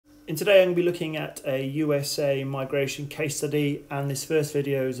In today I'm going to be looking at a USA migration case study, and this first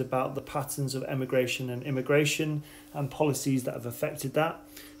video is about the patterns of emigration and immigration and policies that have affected that.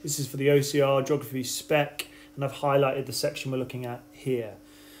 This is for the OCR Geography Spec, and I've highlighted the section we're looking at here.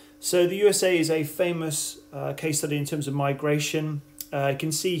 So the USA is a famous case study in terms of migration. You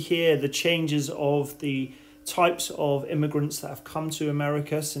can see here the changes of the types of immigrants that have come to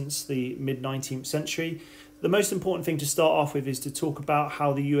America since the mid-19th century. The most important thing to start off with is to talk about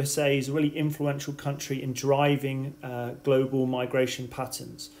how the USA is a really influential country in driving global migration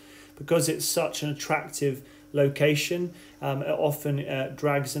patterns. Because it's such an attractive location, it often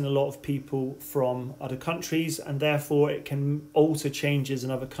drags in a lot of people from other countries, and therefore it can alter changes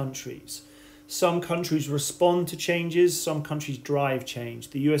in other countries. Some countries respond to changes, some countries drive change.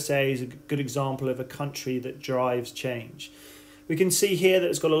 The USA is a good example of a country that drives change. We can see here that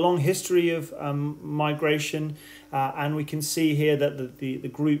it's got a long history of migration, and we can see here that the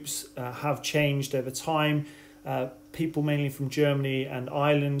groups have changed over time. People mainly from Germany and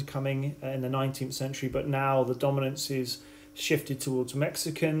Ireland coming in the 19th century, but now the dominance is shifted towards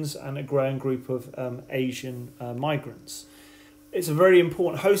Mexicans and a growing group of Asian migrants. It's a very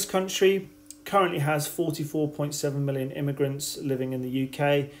important host country. Currently has 44.7 million immigrants living in the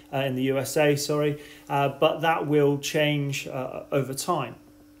in the USA, but that will change over time.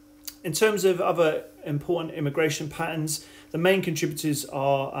 In terms of other important immigration patterns, the main contributors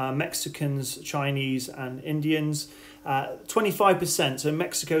are Mexicans, Chinese and Indians. 25%, so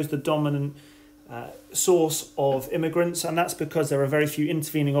Mexico is the dominant source of immigrants, and that's because there are very few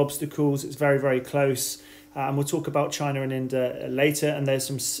intervening obstacles. It's very, very close. And we'll talk about China and India later, and there's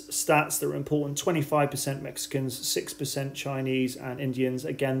some stats that are important. 25% Mexicans, 6% Chinese and Indians.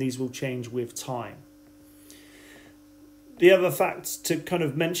 Again, these will change with time. The other facts to kind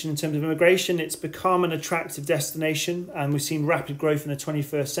of mention in terms of immigration, it's become an attractive destination, and we've seen rapid growth in the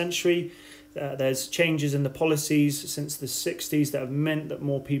 21st century. There's changes in the policies since the 60s that have meant that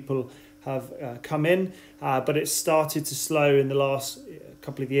more people have come in, but it's started to slow in the last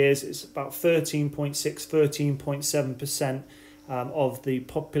couple of years. It's about 13.6, 13.7% of the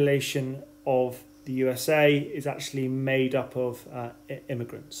population of the USA is actually made up of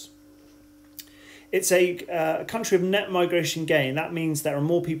immigrants. It's a country of net migration gain. That means there are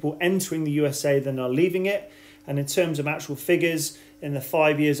more people entering the USA than are leaving it. And in terms of actual figures, in the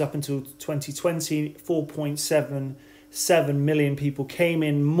 5 years up until 2020, 4.77 million people came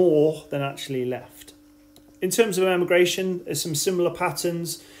in more than actually left. In terms of immigration, there's some similar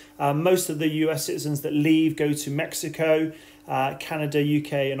patterns. Most of the US citizens that leave go to Mexico, Canada,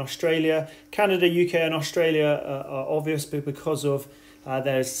 UK and Australia. Canada, UK and Australia are obvious because of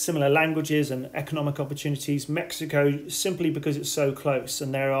there's similar languages and economic opportunities. Mexico, simply because it's so close,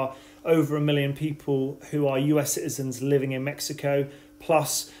 and there are over 1 million people who are US citizens living in Mexico,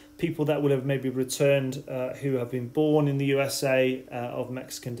 plus people that will have maybe returned who have been born in the USA of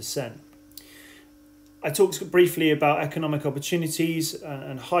Mexican descent. I talked briefly about economic opportunities,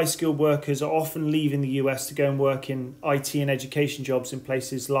 and high-skilled workers are often leaving the US to go and work in IT and education jobs in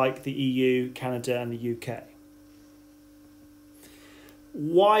places like the EU, Canada and the UK.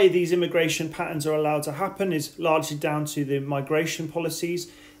 Why these immigration patterns are allowed to happen is largely down to the migration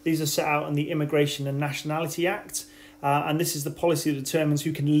policies. These are set out in the Immigration and Nationality Act, and this is the policy that determines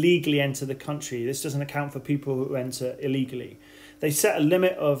who can legally enter the country. This doesn't account for people who enter illegally. They set a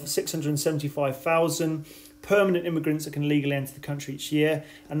limit of 675,000 permanent immigrants that can legally enter the country each year,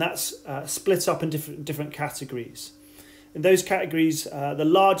 and that's split up in different categories. In those categories, the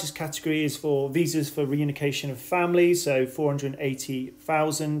largest category is for visas for reunification of families, so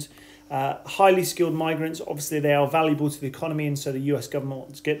 480,000. Highly skilled migrants, obviously they are valuable to the economy, and so the US government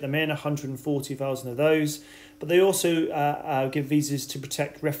wants to get them in, 140,000 of those. But they also give visas to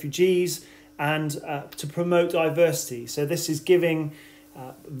protect refugees and to promote diversity. So this is giving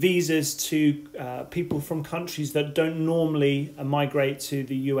visas to people from countries that don't normally migrate to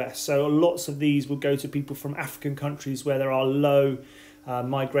the US. So lots of these will go to people from African countries where there are low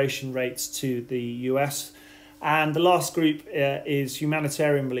migration rates to the US. And the last group is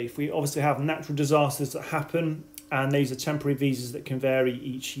humanitarian relief. We obviously have natural disasters that happen, and these are temporary visas that can vary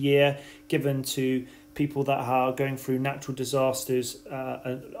each year, given to people that are going through natural disasters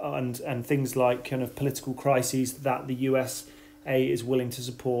and things like kind of political crises that the USA is willing to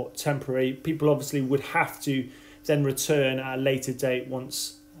support temporary. People obviously would have to then return at a later date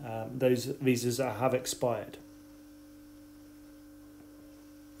once those visas have expired.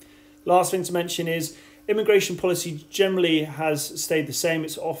 Last thing to mention is immigration policy generally has stayed the same.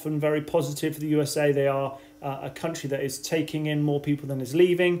 It's often very positive for the USA. They are a country that is taking in more people than is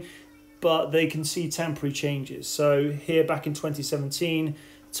leaving. but they can see temporary changes. So here back in 2017,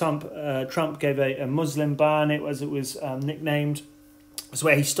 Trump gave a Muslim ban, as it was nicknamed. It's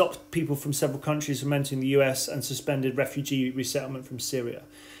where he stopped people from several countries from entering the US and suspended refugee resettlement from Syria.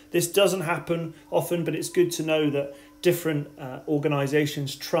 This doesn't happen often, but it's good to know that different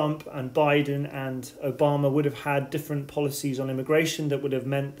organisations, Trump and Biden and Obama, would have had different policies on immigration that would have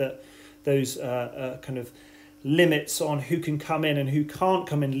meant that those kind of limits on who can come in and who can't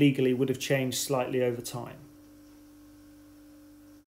come in legally would have changed slightly over time.